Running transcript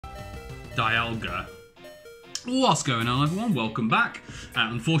Dialga. What's going on, everyone? Welcome back.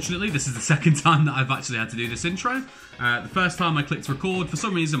 Unfortunately, this is the second time that I've actually had to do this intro. The first time I clicked record, for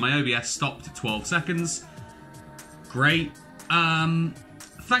some reason my OBS stopped at 12 seconds. Great.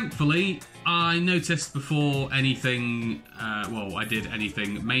 Thankfully, I noticed before anything, well, I did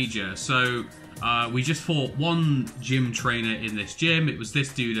anything major. So, we just fought one gym trainer in this gym. It was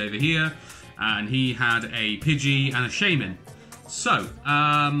this dude over here, and he had a Pidgey and a Shaman. So,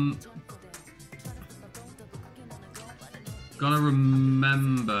 gotta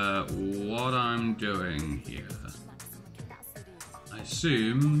remember what I'm doing here. I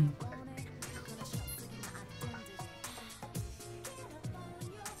assume...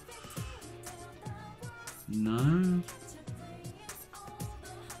 No?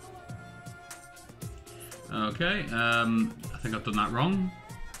 Okay, I think I've done that wrong.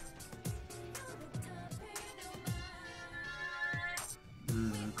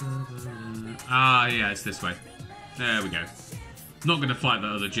 Ah, yeah, it's this way. There we go. Not going to fight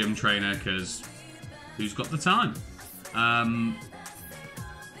that other gym trainer, because who's got the time?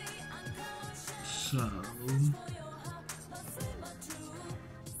 So...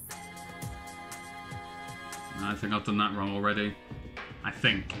 I think I've done that wrong already. I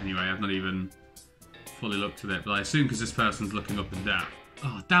think, anyway. I've not even fully looked at it, but I assume because this person's looking up and down.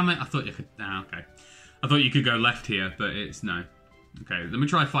 Oh, damn it. I thought you could... Ah, okay. I thought you could go left here, but it's no. Okay, let me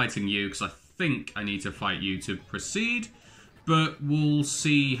try fighting you, because I think I need to fight you to proceed. But we'll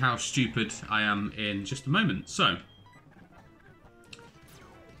see how stupid I am in just a moment. So.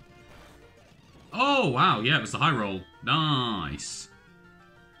 Oh, wow. Yeah, it was the high roll. Nice.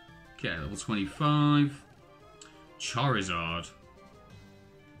 Okay, level 25. Charizard.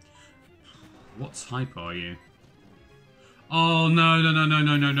 What type are you? Oh, no, no, no, no,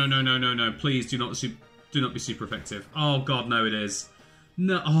 no, no, no, no, no, no, no. Please do not be super effective. Oh, God, no, it is.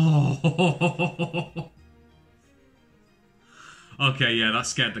 No. Oh. Okay, yeah, that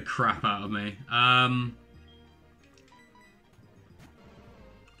scared the crap out of me.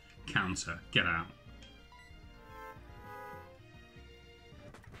 Counter. Get out.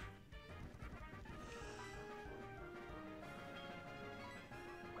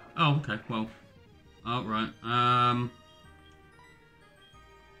 Oh, okay, well. Oh, right.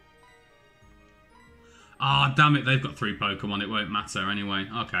 Ah, damn it, they've got 3 Pokemon. It won't matter anyway.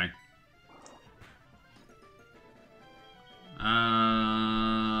 Okay.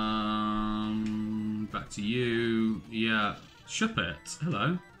 Back to you. Yeah. Shuppet.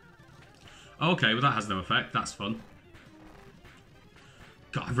 Hello. Okay, well that has no effect. That's fun.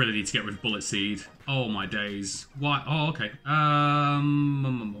 God, I really need to get rid of Bullet Seed. Oh my days. Why? Oh, okay.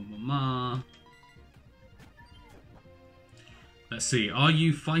 Let's see. Are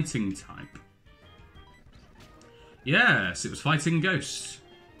you fighting type? Yes, it was fighting Ghost.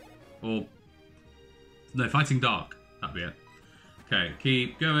 Or... No, fighting Dark. That'd be it. Okay,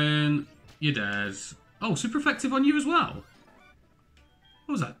 keep going. You're dead. Oh, super effective on you as well.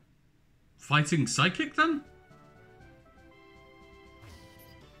 What was that? Fighting Psychic then?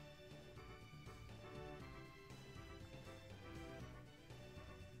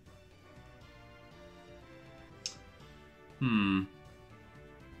 Hmm.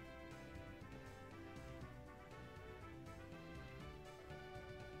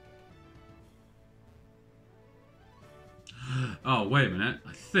 Oh, wait a minute.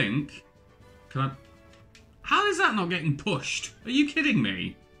 I think... Can I... How is that not getting pushed? Are you kidding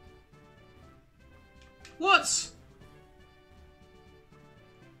me? What?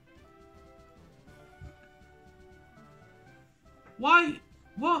 Why?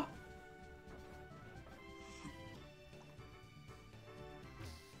 What?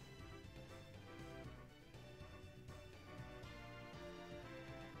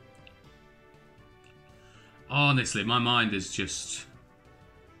 Honestly, my mind is just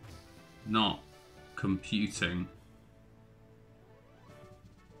not computing.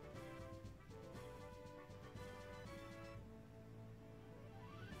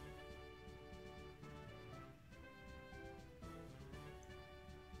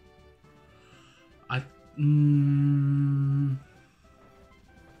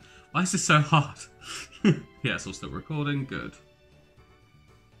 Why is this so hard? Yeah, it's all still recording. Good.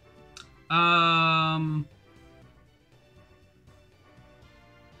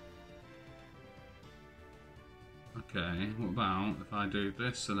 Okay, what about if I do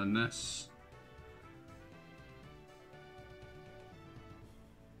this and then this?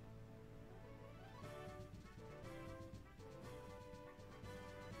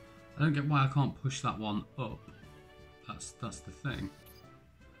 I don't get why I can't push that one up. That's the thing.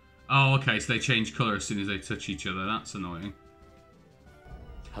 Oh, okay, so they change colour as soon as they touch each other. That's annoying.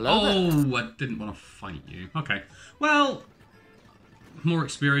 Hello there. I didn't want to fight you. Okay. Well, more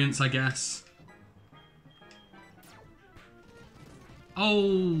experience, I guess. Oh.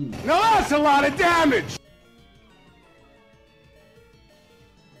 Now that's a lot of damage!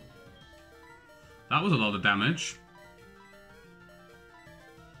 That was a lot of damage.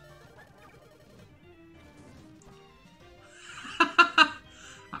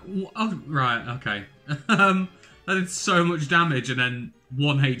 Oh, right, okay. That did so much damage and then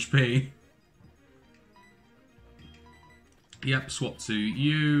 1 HP. Yep, swap to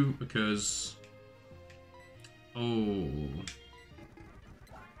you because... Oh,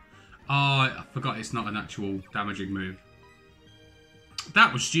 I forgot it's not an actual damaging move.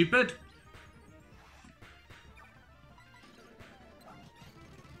 That was stupid.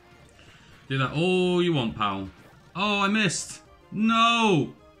 Do that all you want, pal. Oh, I missed.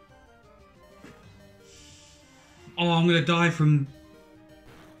 No! Oh, I'm gonna die from...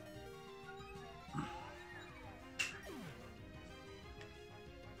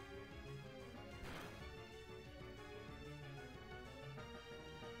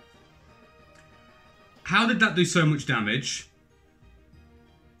 How did that do so much damage?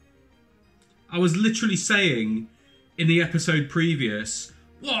 I was literally saying in the episode previous,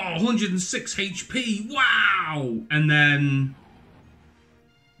 whoa, 106 HP, wow! And then...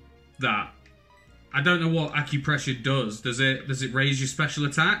 that. I don't know what acupressure does. Does it raise your special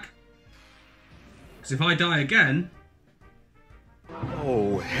attack? Because if I die again...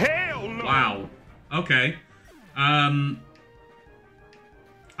 Oh, hell no! Wow. Okay. I'm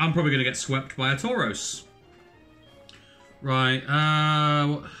probably going to get swept by a Tauros. Right,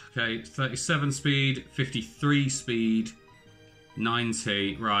 okay, 37 speed, 53 speed,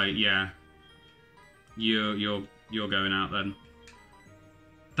 90. Right, yeah. You're going out then.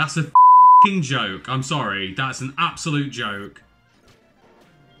 That's a f***ing joke. I'm sorry. That's an absolute joke.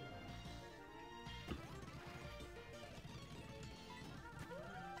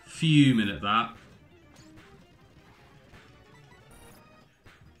 Fuming at that.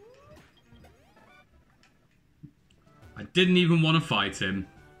 I didn't even want to fight him.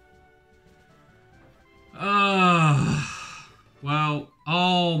 Well,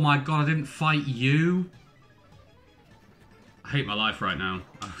 oh my god, I didn't fight you? I hate my life right now.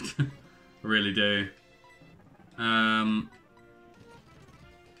 I really do.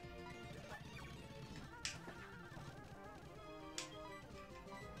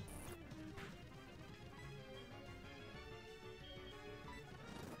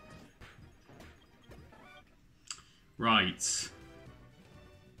 Right.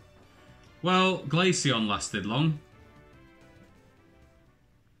 Well, Glaceon lasted long.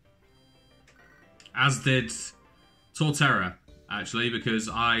 As did Torterra, actually, because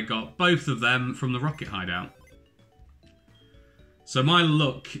I got both of them from the Rocket Hideout. So my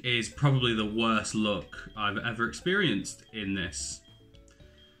luck is probably the worst luck I've ever experienced in this.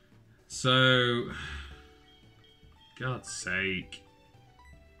 So... God's sake.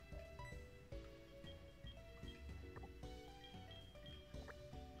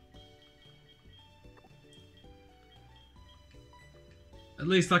 At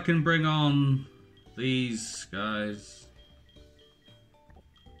least I can bring on these guys.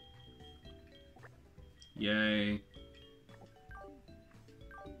 Yay.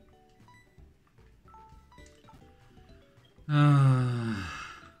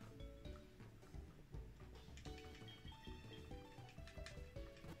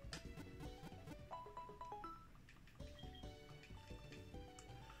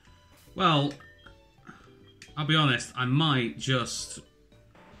 Well, I'll be honest, I might just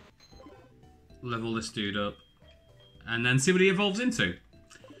level this dude up and then see what he evolves into.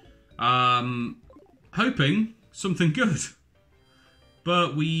 Hoping something good,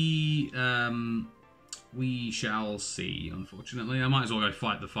 but we shall see. Unfortunately, I might as well go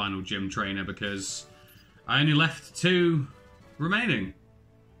fight the final gym trainer because I only left 2 remaining,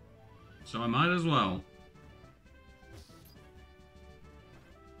 so I might as well.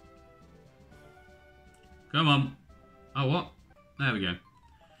 Come on. Oh, what? There we go.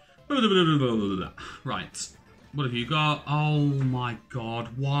 Right. What have you got? Oh my god.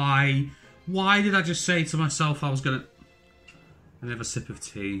 Why? Why did I just say to myself I was gonna... I have a sip of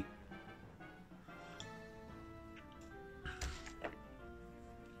tea.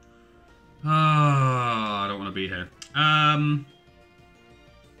 I don't want to be here.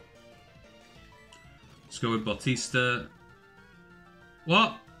 Let's go with Bautista.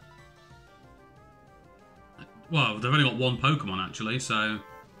 What? Well, they've only got 1 Pokemon actually, so...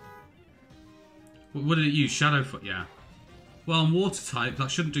 What did it use? Shadowfoot, yeah. Well, I'm water type,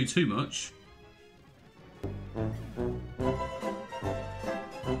 that shouldn't do too much.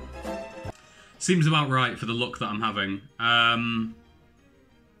 Seems about right for the look that I'm having. I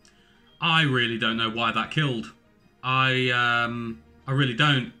really don't know why that killed. I really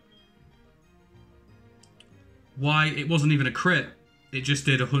don't. Why? It wasn't even a crit. It just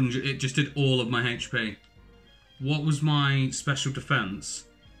did 100. It just did all of my HP. What was my special defense?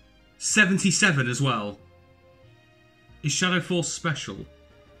 77 as well. Is Shadow Force special?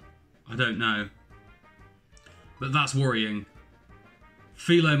 I don't know. But that's worrying.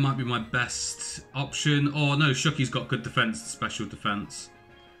 Philo might be my best option. Oh no, Shucky's got good defense and special defense.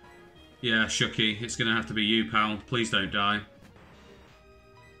 Yeah, Shucky, it's going to have to be you, pal. Please don't die.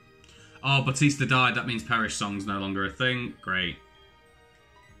 Oh, Batista died. That means Perish Song's no longer a thing. Great.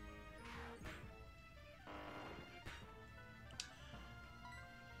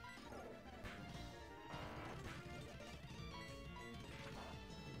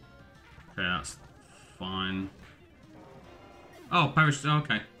 Okay, that's fine. Oh, Perish...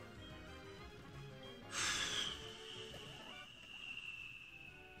 Okay.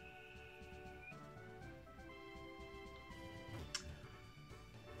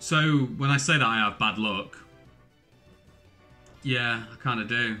 So, when I say that I have bad luck... Yeah, I kind of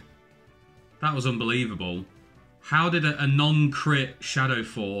do. That was unbelievable. How did a non-crit Shadow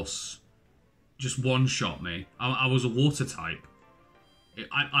Force just one-shot me? I was a water type.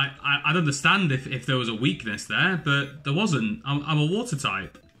 I'd understand if there was a weakness there, but there wasn't. I'm a water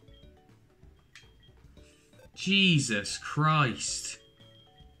type. Jesus Christ.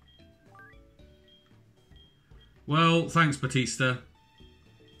 Well, thanks, Batista.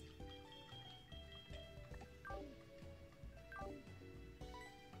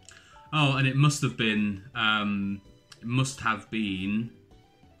 Oh, and it must have been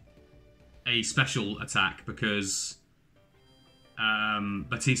a special attack because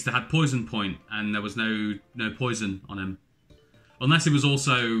Batista had poison point and there was no poison on him. Unless it was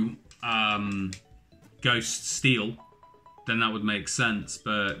also Ghost Steel, then that would make sense,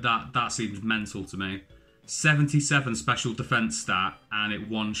 but that seems mental to me. 77 special defense stat and it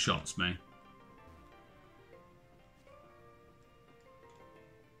one-shots me.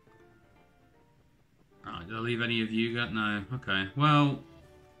 Right, did I leave any of you? No. Okay. Well.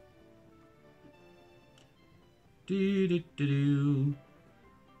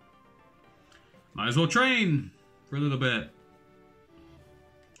 Might as well train for a little bit.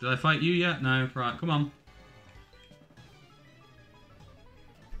 Did I fight you yet? No. Right. Come on.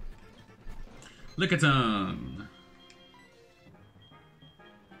 Lickitung.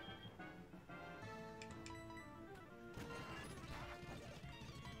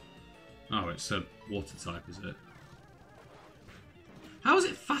 Oh, it's a water type, is it? How is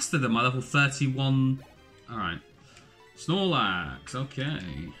it faster than my level 31? Alright. Snorlax, okay.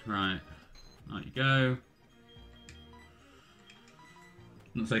 Right. There you go.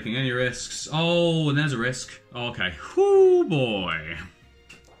 Not taking any risks. Oh, and there's a risk. Oh, okay. Whoo, boy.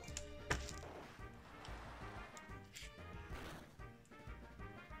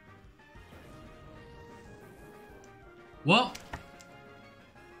 What?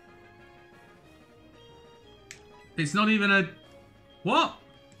 It's not even a... What?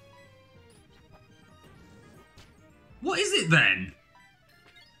 What is it then?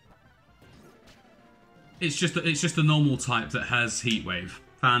 It's just a normal type that has Heat Wave.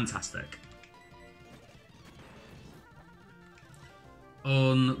 Fantastic.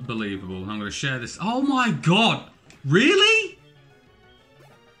 Unbelievable. I'm going to share this. Oh my god! Really?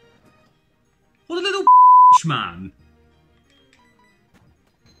 What a little man.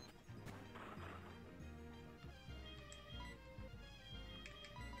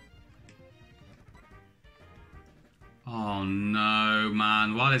 Oh no,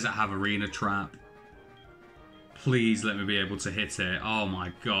 man. Why does it have Arena Trap? Please let me be able to hit it. Oh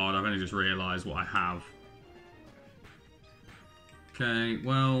my god, I've only just realised what I have. Okay,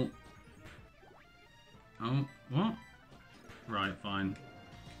 well... Oh, what? Right, fine.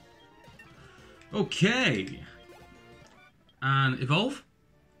 Okay. And evolve?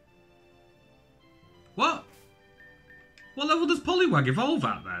 What? What level does Poliwag evolve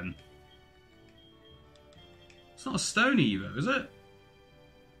at then? It's not a Stone Evo, is it?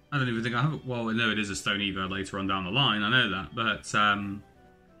 I don't even think I have it. Well, no, it is a Stone Evo later on down the line. I know that, but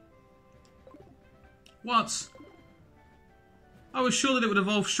what? I was sure that it would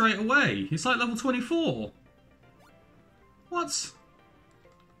evolve straight away. It's like level 24. What?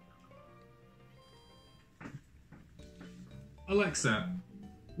 Alexa,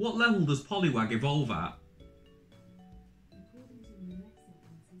 what level does Poliwag evolve at?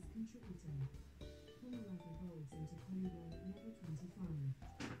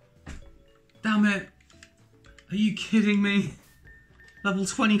 Damn it. Are you kidding me? Level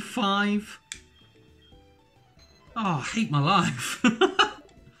 25? Oh, I hate my life.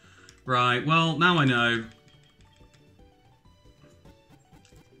 Right, well, now I know.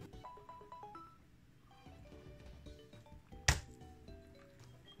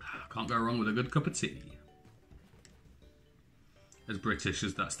 Can't go wrong with a good cup of tea. As British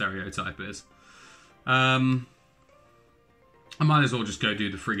as that stereotype is. I might as well just go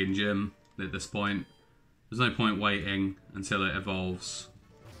do the friggin' gym at this point. There's no point waiting until it evolves.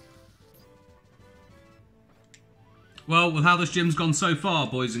 Well, with how this gym's gone so far,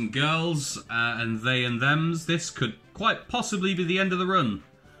 boys and girls, and they and thems, this could quite possibly be the end of the run.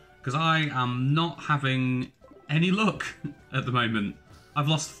 Because I am not having any luck at the moment. I've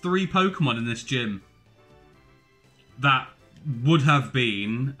lost 3 Pokemon in this gym. That would have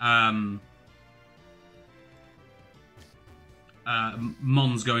been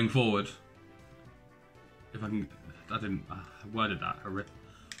Mons going forward. If I can... I didn't... worded that.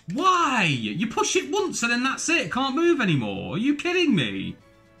 Why? You push it once and then that's it. Can't move anymore. Are you kidding me?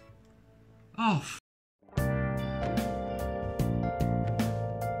 Oh,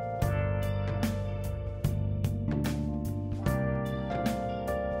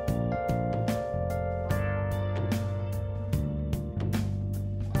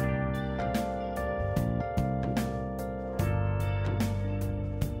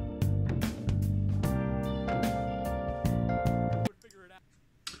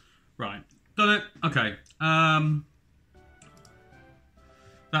 right. Done it. Okay.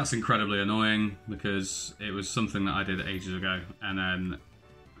 That's incredibly annoying because it was something that I did ages ago and then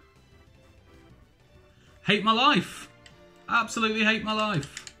hate my life. Absolutely hate my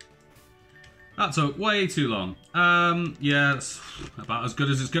life. That took way too long. Yeah, that's about as good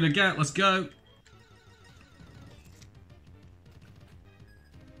as it's gonna get. Let's go.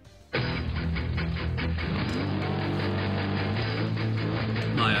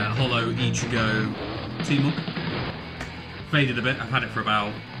 My Hollow Ichigo team up. Faded a bit. I've had it for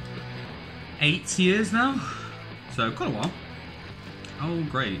about 8 years now. So, quite a while. Oh,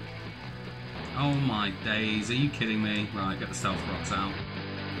 great. Oh my days. Are you kidding me? Right, get the stealth rocks out.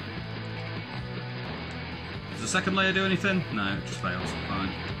 Does the second layer do anything? No, it just fails.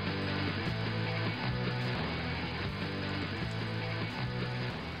 Fine.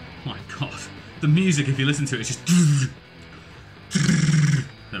 My god. The music, if you listen to it, it's just...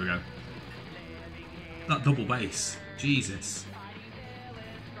 There we go. That double bass. Jesus.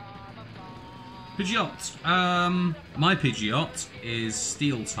 Pidgeot. My Pidgeot is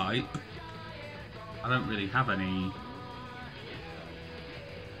Steel type. I don't really have any...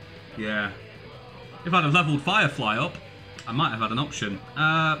 Yeah. If I'd have leveled Firefly up, I might have had an option.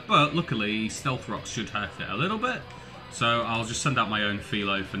 But luckily, Stealth Rocks should hurt it a little bit. So I'll just send out my own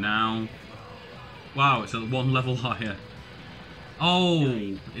Philo for now. Wow, it's at 1 level higher. Oh,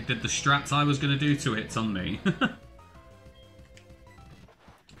 it did the strats I was going to do to it on me.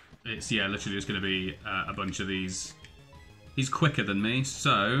 It's, yeah, literally just going to be a bunch of these. He's quicker than me,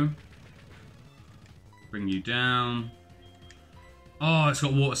 so... Bring you down. Oh, it's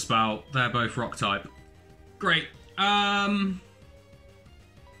got Water Spout. They're both rock type. Great.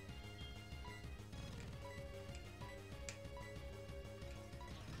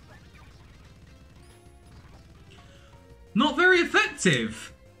 Not very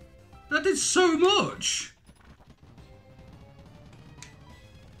effective. That did so much.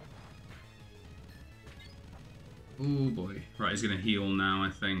 Oh boy. Right, he's going to heal now,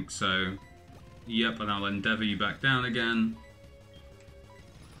 I think. So, yep, and I'll endeavour you back down again.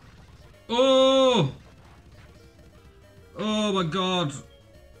 Oh! Oh my god.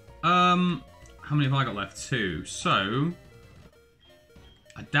 How many have I got left? 2. So,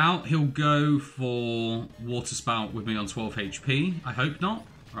 I doubt he'll go for Water Spout with me on 12 HP. I hope not.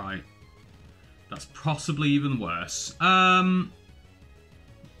 Right. That's possibly even worse.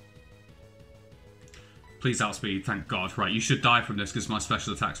 Please outspeed, thank god. Right, you should die from this because my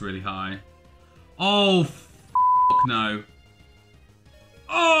special attack's really high. Oh, no.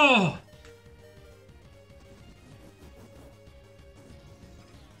 Oh!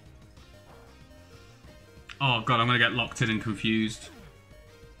 Oh god, I'm going to get locked in and confused.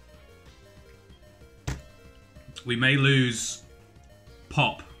 We may lose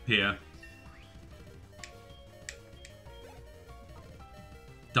Pop here.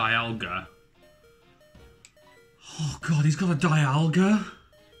 Dialga. Oh god, he's got a Dialga?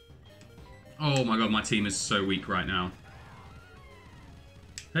 Oh my god, my team is so weak right now.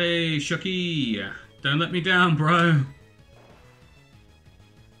 Hey, Shucky! Don't let me down, bro!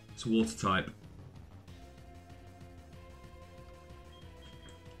 It's a water type.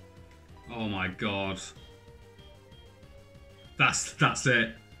 Oh my god. That's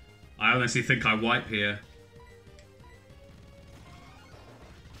it. I honestly think I wipe here.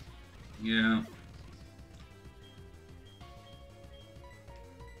 Yeah.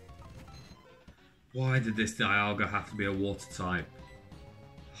 Why did this Dialga have to be a water type?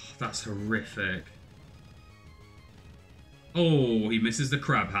 Oh, that's horrific. Oh, he misses the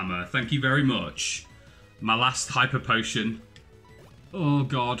Crab Hammer. Thank you very much. My last Hyper Potion. Oh,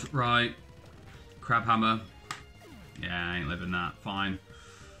 God. Right. Crab Hammer. Yeah, I ain't living that. Fine.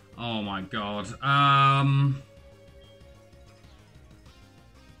 Oh, my God.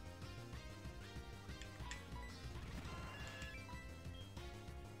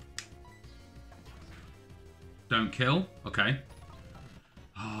 Don't kill. Okay.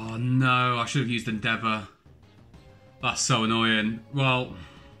 Oh, no. I should have used Endeavour. That's so annoying. Well...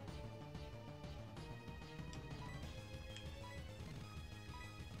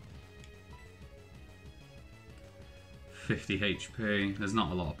 $50 HP. There's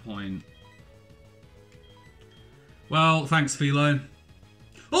not a lot of point. Well, thanks, Philo.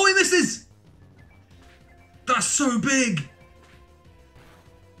 Oh, he misses! That's so big!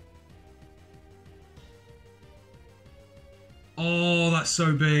 Oh, that's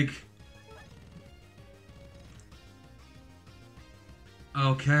so big.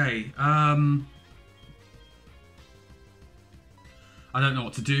 Okay, I don't know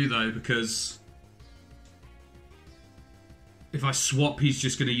what to do, though, because... if I swap, he's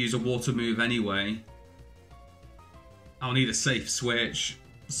just going to use a water move anyway. I'll need a safe switch,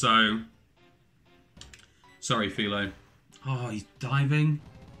 so... sorry, Philo. Oh, he's diving?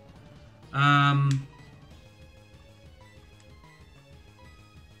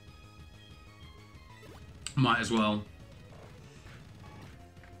 Might as well.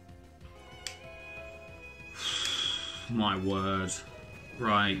 My word.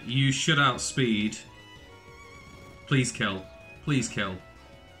 Right, you should outspeed. Please kill. Please kill.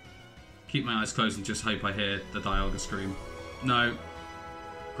 Keep my eyes closed and just hope I hear the Dialga scream. No.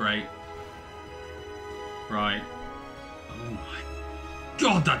 Great. Right. Oh my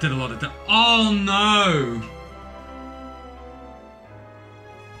God, that did a lot of damage. Oh no!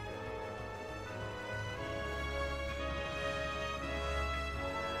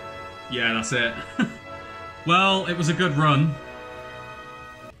 Yeah, that's it. Well, it was a good run.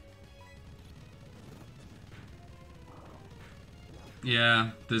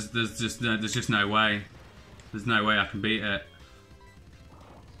 Yeah, there's just no way. There's no way I can beat it.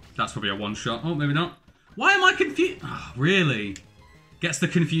 That's probably a one-shot. Oh, maybe not. Why am I confused? Oh, really? Gets the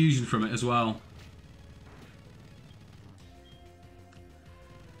confusion from it as well.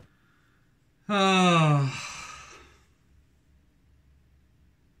 Ah.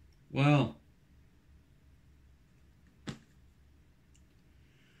 Well.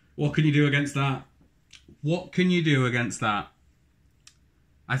 What can you do against that? What can you do against that?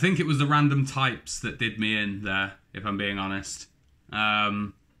 I think it was the random types that did me in there, if I'm being honest.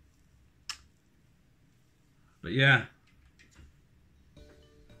 But yeah.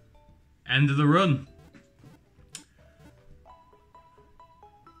 End of the run.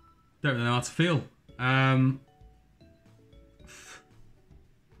 Don't really know how to feel.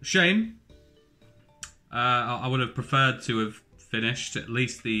 Shame. I would have preferred to have finished at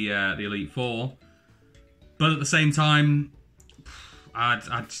least the Elite Four. But at the same time... I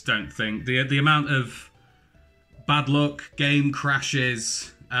just don't think the amount of bad luck, game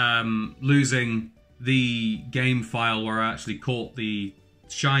crashes, losing the game file where I actually caught the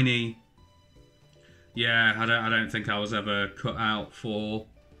shiny. Yeah, I don't think I was ever cut out for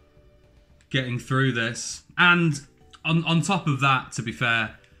getting through this. And on top of that, to be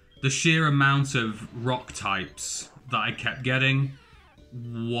fair, the sheer amount of rock types that I kept getting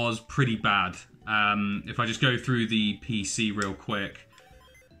was pretty bad. If I just go through the PC real quick,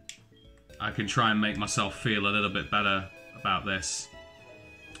 I can try and make myself feel a little bit better about this.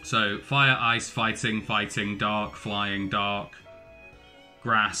 So, fire, ice, fighting, dark, flying, dark,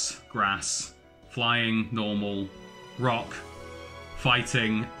 grass, flying, normal, rock,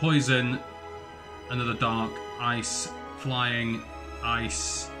 fighting, poison, another dark, ice, flying,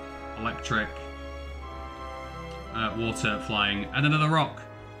 ice, electric, water, flying, and another rock.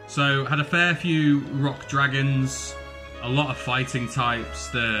 So, had a fair few rock dragons, a lot of fighting types,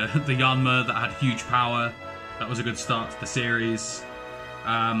 the Yanma that had huge power. That was a good start to the series.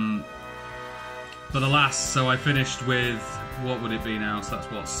 But alas, so I finished with, what would it be now? So that's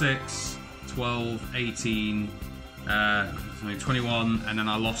what, 6, 12, 18, 21, and then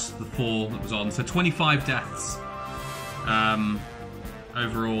I lost the 4 that was on. So 25 deaths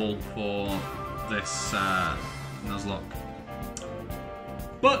overall for this Nuzlocke.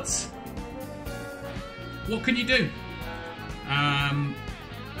 But what can you do?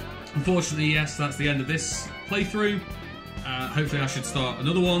 Unfortunately, yes, that's the end of this playthrough. Hopefully I should start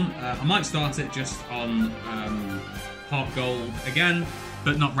another one. I might start it just on Heart Gold again,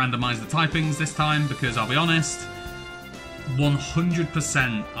 but not randomise the typings this time, because I'll be honest,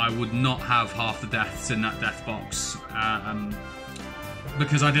 100% I would not have half the deaths in that death box,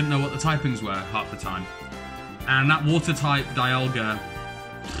 because I didn't know what the typings were half the time. And that water type Dialga,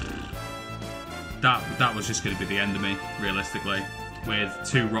 that was just going to be the end of me, realistically, with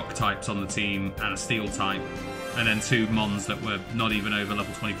 2 rock types on the team and a steel type, and then 2 Mons that were not even over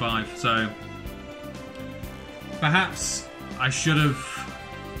level 25. So perhaps I should have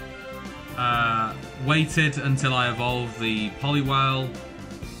waited until I evolved the Poliwhirl.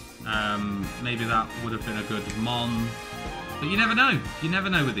 Maybe that would have been a good Mon, but you never know. You never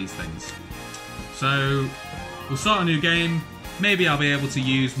know with these things. So we'll start a new game. Maybe I'll be able to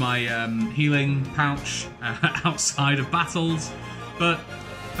use my healing pouch outside of battles. But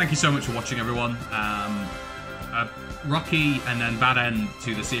thank you so much for watching, everyone. A rocky and then bad end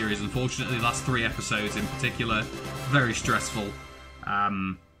to the series, unfortunately. The last 3 episodes in particular, very stressful.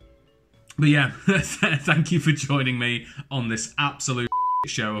 But yeah, thank you for joining me on this absolute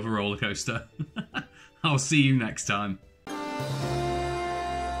show of a roller coaster. I'll see you next time.